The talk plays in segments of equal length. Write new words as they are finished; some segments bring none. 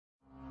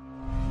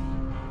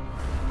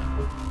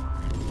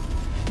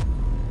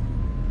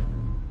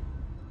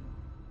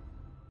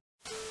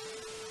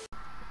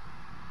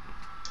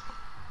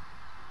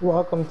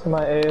Welcome to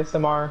my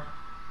ASMR.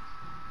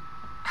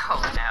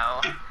 Oh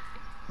no.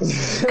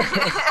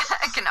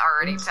 I can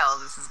already tell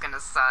this is gonna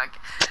suck.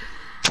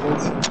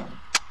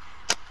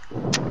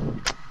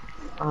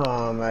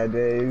 Oh my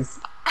days.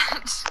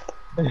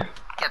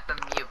 Get the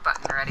mute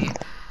button ready.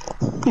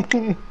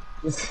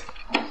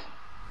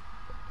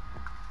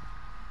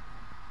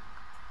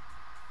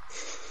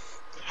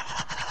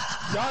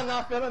 Y'all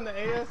not feeling the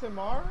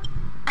ASMR?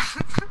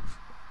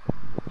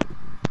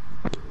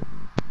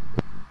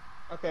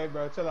 Okay,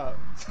 bro, chill out.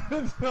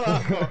 Chill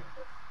out, bro.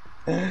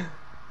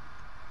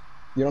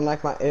 You don't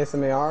like my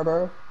ASMR,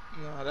 bro?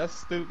 No, that's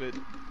stupid.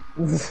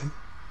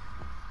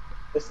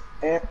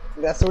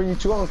 That's where you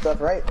chew on stuff,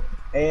 right?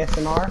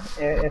 ASMR?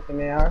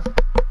 ASMR?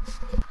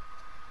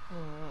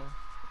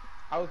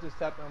 I was just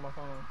tapping on my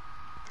phone.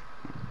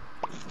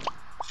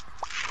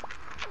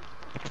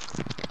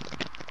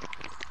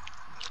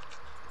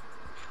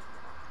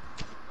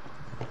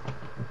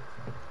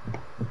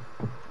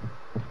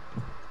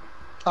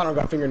 I don't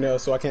got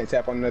fingernails, so I can't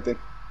tap on nothing.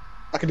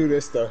 I can do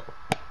this though.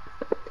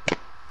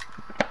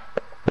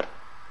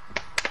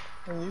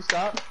 Can you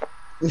stop?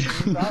 Can you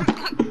stop?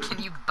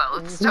 Can you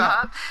both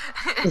stop?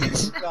 Can you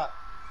stop?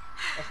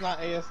 That's not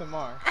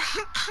ASMR.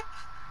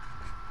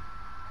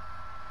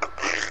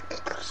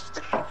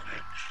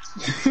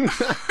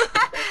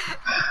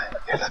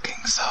 You're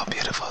looking so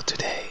beautiful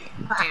today.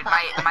 Dude,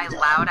 my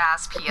loud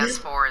ass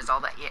PS4 is all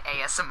the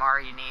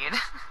ASMR you need.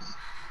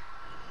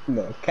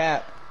 No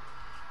cap.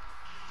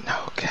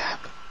 No cap.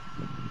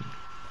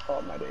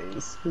 Oh my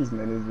days. Whose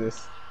man is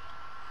this?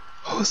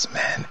 Whose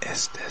man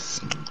is this?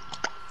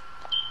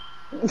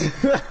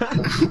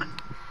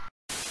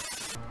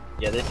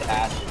 Yeah, this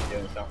Ash is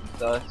doing something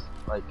to us.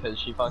 Like, cause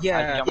she fucking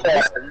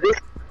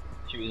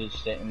she was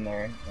just sitting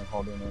there and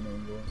holding an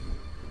angle.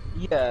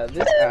 Yeah,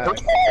 this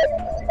Ash.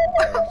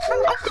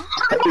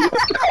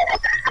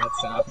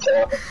 That's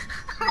awesome.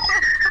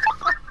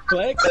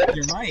 Flex,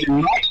 your mic. It's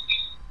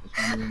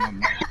not even my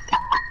mic.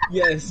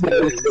 Yes, it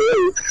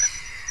is.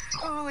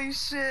 Holy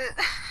shit.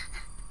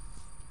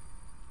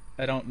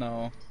 I don't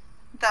know.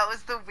 That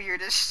was the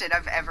weirdest shit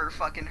I've ever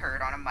fucking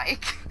heard on a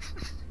mic.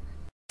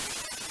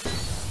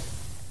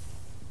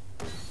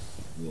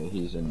 Yeah,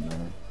 he's in there.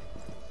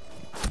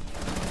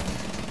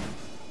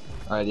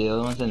 Alright, the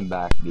other one's in the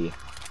back B.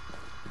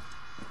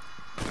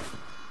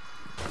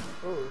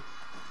 Ooh.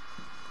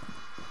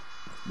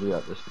 You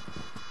got this.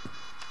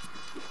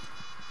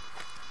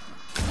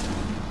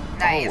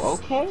 Nice. Oh,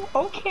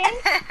 okay.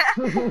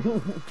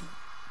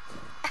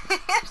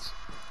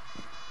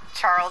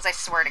 Charles, I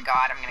swear to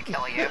God, I'm gonna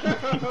kill you.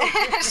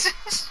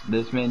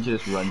 This man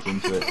just runs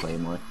into it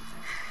Claymore.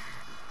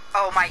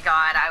 Oh my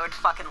God, I would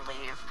fucking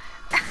leave.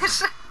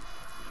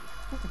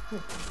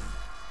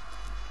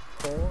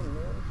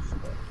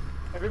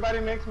 Everybody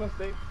makes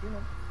mistakes, you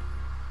know.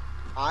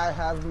 I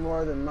have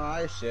more than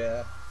my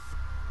share.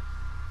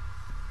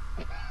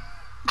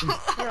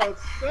 Bro,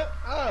 shut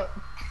up.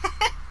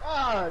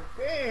 God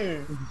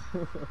damn.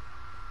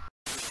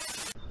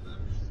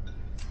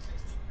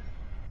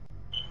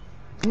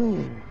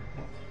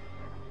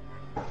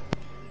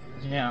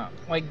 Yeah,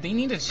 like they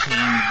need to change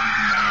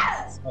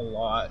maps a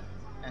lot,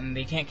 and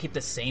they can't keep the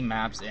same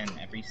maps in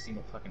every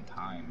single fucking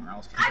time, or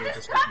else people will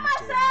just get used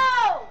to it.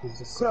 It's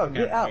just Bro, fucking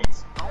get out.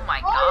 crazy. Oh my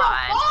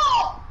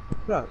God.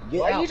 Bro, get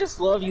Why out. do you just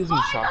love using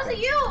shotguns?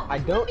 I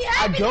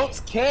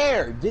don't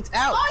care. Get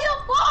out. All your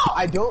fault!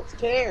 I don't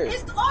care.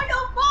 It's all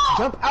your fault!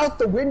 Jump out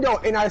the window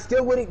and I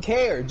still wouldn't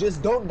care.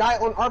 Just don't die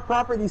on our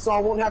property so I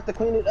won't have to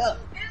clean it up.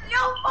 It's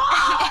your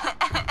fault!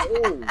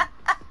 Ooh. Now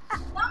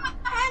my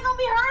hand gonna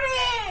be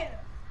hurting!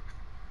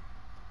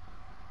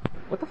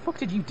 What the fuck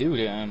did you do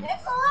to him?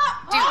 It's a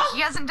lot, Dude, bro!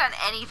 he hasn't done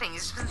anything.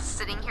 He's just been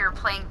sitting here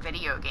playing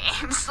video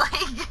games.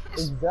 Like,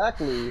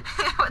 Exactly.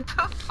 what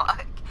the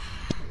fuck?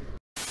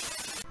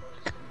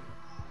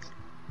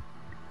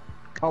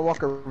 I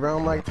walk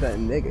around like that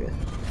nigga.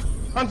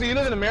 Hunter, you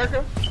live in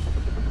America?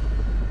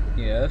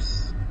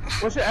 Yes.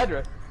 What's your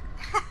address?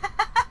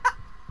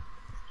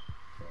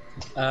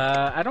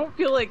 I don't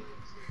feel like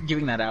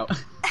giving that out.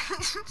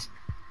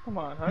 Come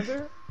on,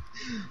 Hunter.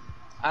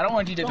 I don't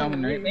want you to come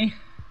and rape me.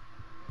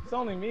 It's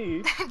only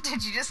me.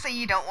 Did you just say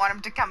you don't want him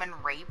to come and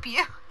rape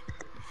you?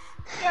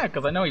 Yeah,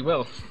 because I know he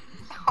will.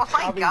 Oh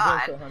my I'll be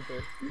God. Joker, Hunter.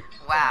 Is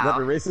that a Wow.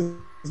 racist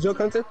joke,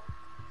 Hunter?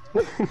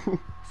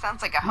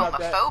 Sounds like a Not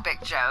that.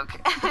 homophobic joke.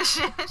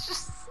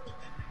 Just-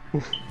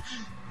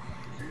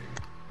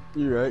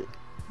 You're right.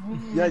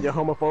 Yeah, you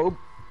homophobe.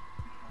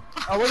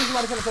 Oh, what is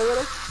somebody trying to say with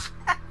us?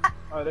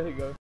 Oh, there he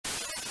goes.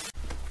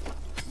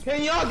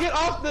 Can y'all get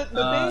off the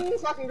thing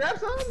so I can grab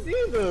some?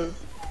 Jesus.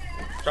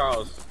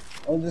 Charles.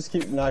 I'll just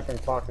keep knifing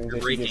Fox until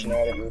she gets Breaking.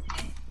 mad at me.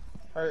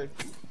 Heard.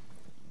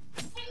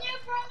 Can you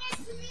bring it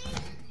to me?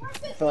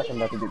 I feel like I'm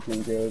about to get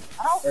team killed.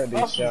 Or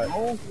be shot.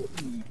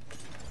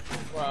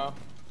 Wow.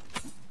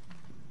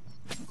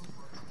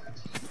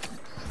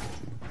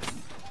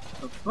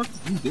 What the fuck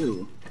did you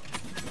do?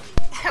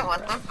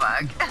 what the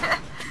fuck?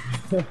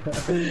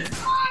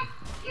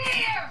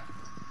 Here!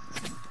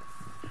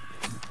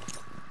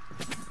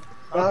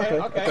 Okay,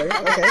 Okay.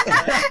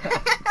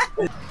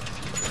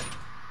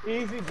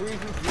 Easy breezy,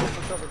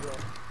 beautiful cover girl.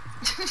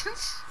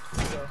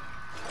 So.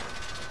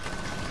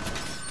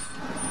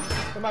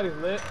 Somebody's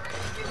lit.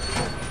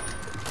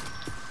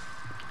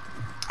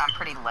 I'm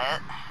pretty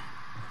lit.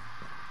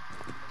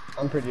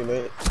 I'm pretty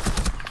lit.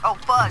 Oh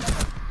fuck!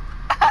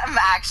 I'm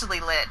actually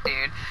lit,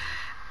 dude.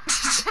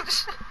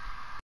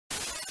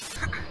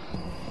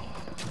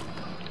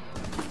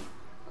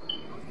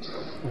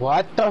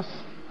 What the f-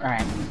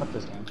 Alright, fuck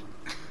this game.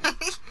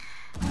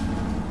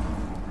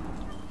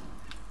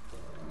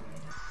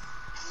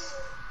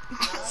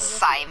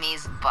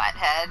 Siamese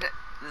butthead.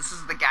 This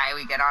is the guy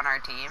we get on our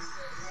team.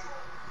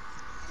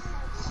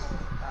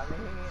 I mean,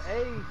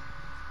 hey.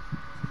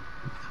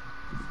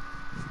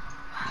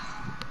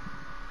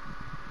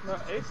 No,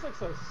 Ace looks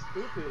so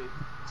stupid.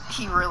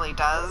 He really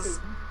does.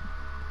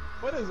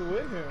 What is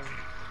with him?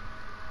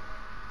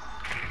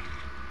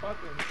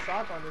 Fucking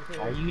sock on his head.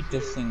 Why are you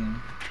dissing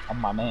on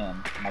my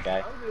man, my guy?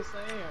 I'm just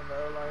saying, bro,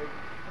 like...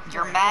 what's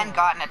Your going man on?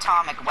 got an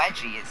atomic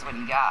wedgie is what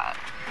he got.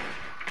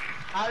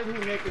 How did he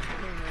make it to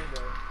Team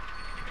Rainbow?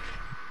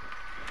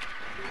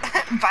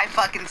 By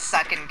fucking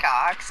sucking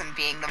cocks and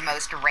being the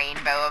most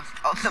rainbow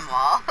of them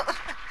all.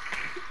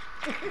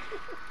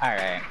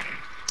 Alright.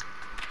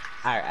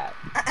 Alright.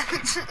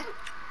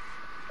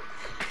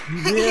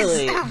 You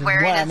really He's just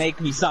wearing wanna his- make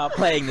me stop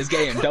playing this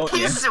game, don't you?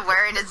 He's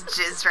wearing his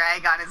jizz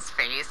rag on his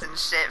face and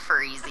shit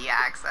for easy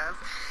access.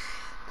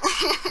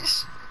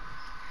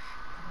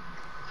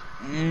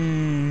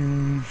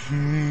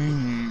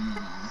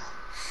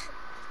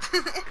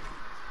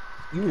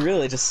 You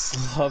really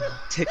just love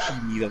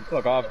ticking me the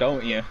fuck off,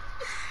 don't you?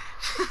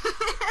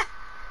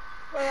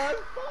 Man,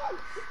 fuck!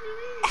 What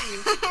do you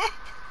mean?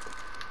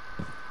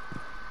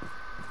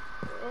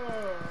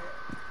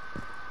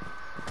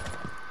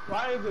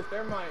 Why is the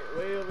thermite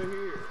way over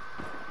here?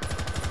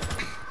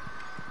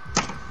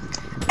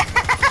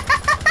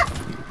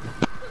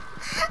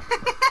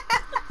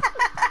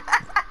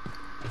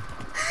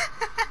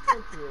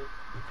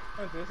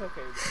 It's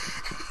okay,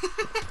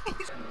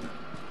 bro.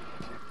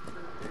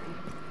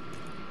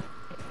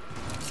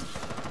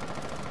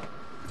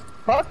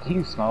 Fuck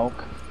you, Smoke.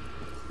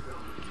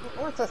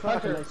 What's that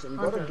not connection?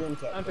 Go to game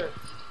chat. Hunter.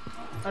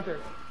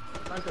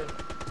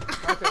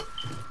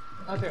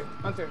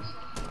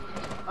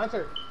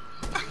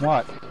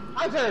 What?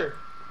 Hunter!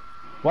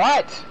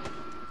 What?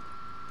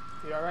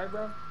 You alright,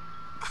 bro?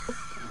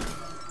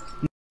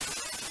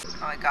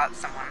 Oh, I got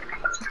someone.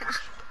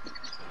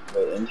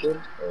 Wait, injured?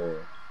 Or...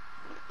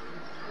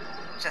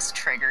 Just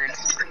triggered.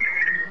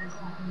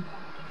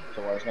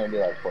 So it's gonna be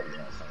like 40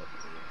 minutes.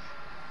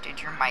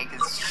 Dude, your mic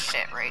is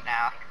shit right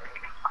now.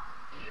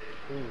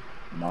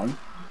 None?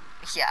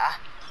 Yeah.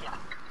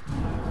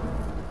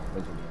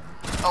 What's it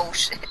doing? Oh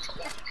shit.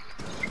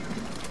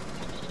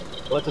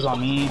 Blitz is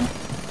on me.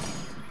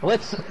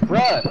 Blitz,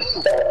 bruh!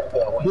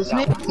 This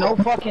makes no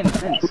fucking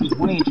sense. He's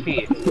 1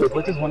 HP.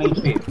 Blitz is 1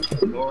 HP.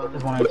 Blitz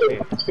is 1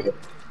 HP.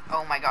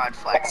 Oh my god,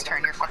 Flex,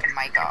 turn your fucking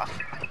mic off.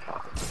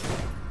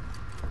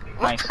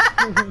 Nice.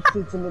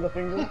 Shoots into the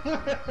finger.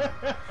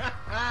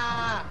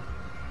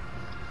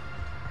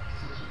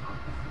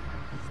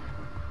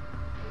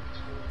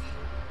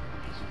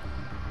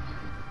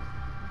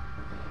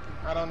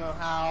 I don't know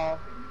how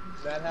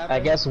that happened. I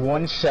guess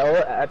one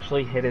shell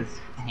actually hit his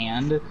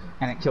hand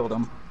and it killed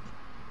him.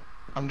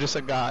 I'm just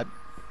a god.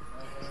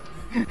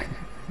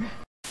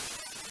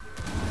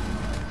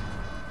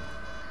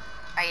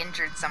 I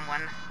injured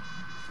someone.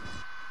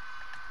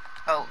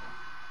 Oh.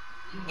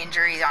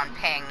 Injury on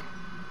ping.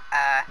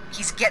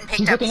 He's getting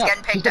picked up, he's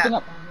getting picked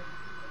up.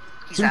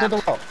 He's Shoot him up. through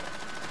the wall.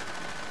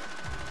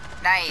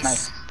 Nice.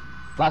 Nice.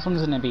 Last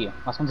one's in B.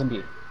 Last one's in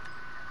B.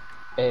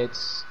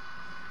 It's...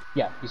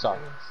 Yeah, you saw it.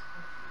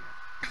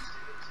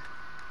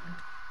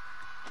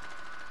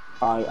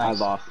 I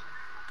lost.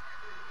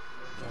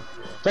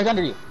 It's right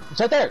under you.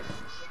 It's right there.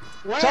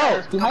 Where?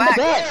 Charles, behind back.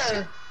 the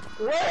desk.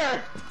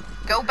 Where?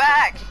 Go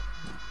back!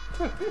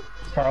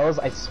 Charles,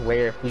 I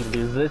swear if we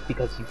lose this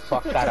because you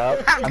fucked that up,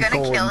 I'm gonna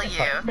going kill to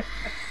you. fuck-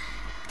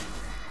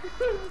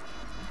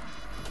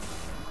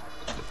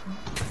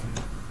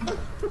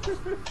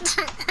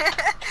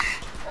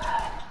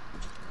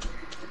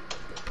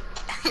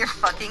 You're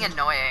fucking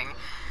annoying.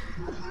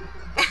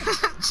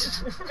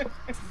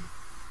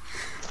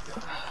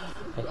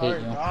 I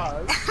hate you.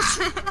 God.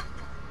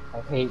 I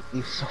hate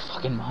you so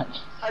fucking much.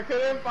 I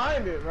couldn't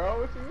find it, bro.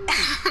 What you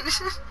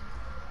mean?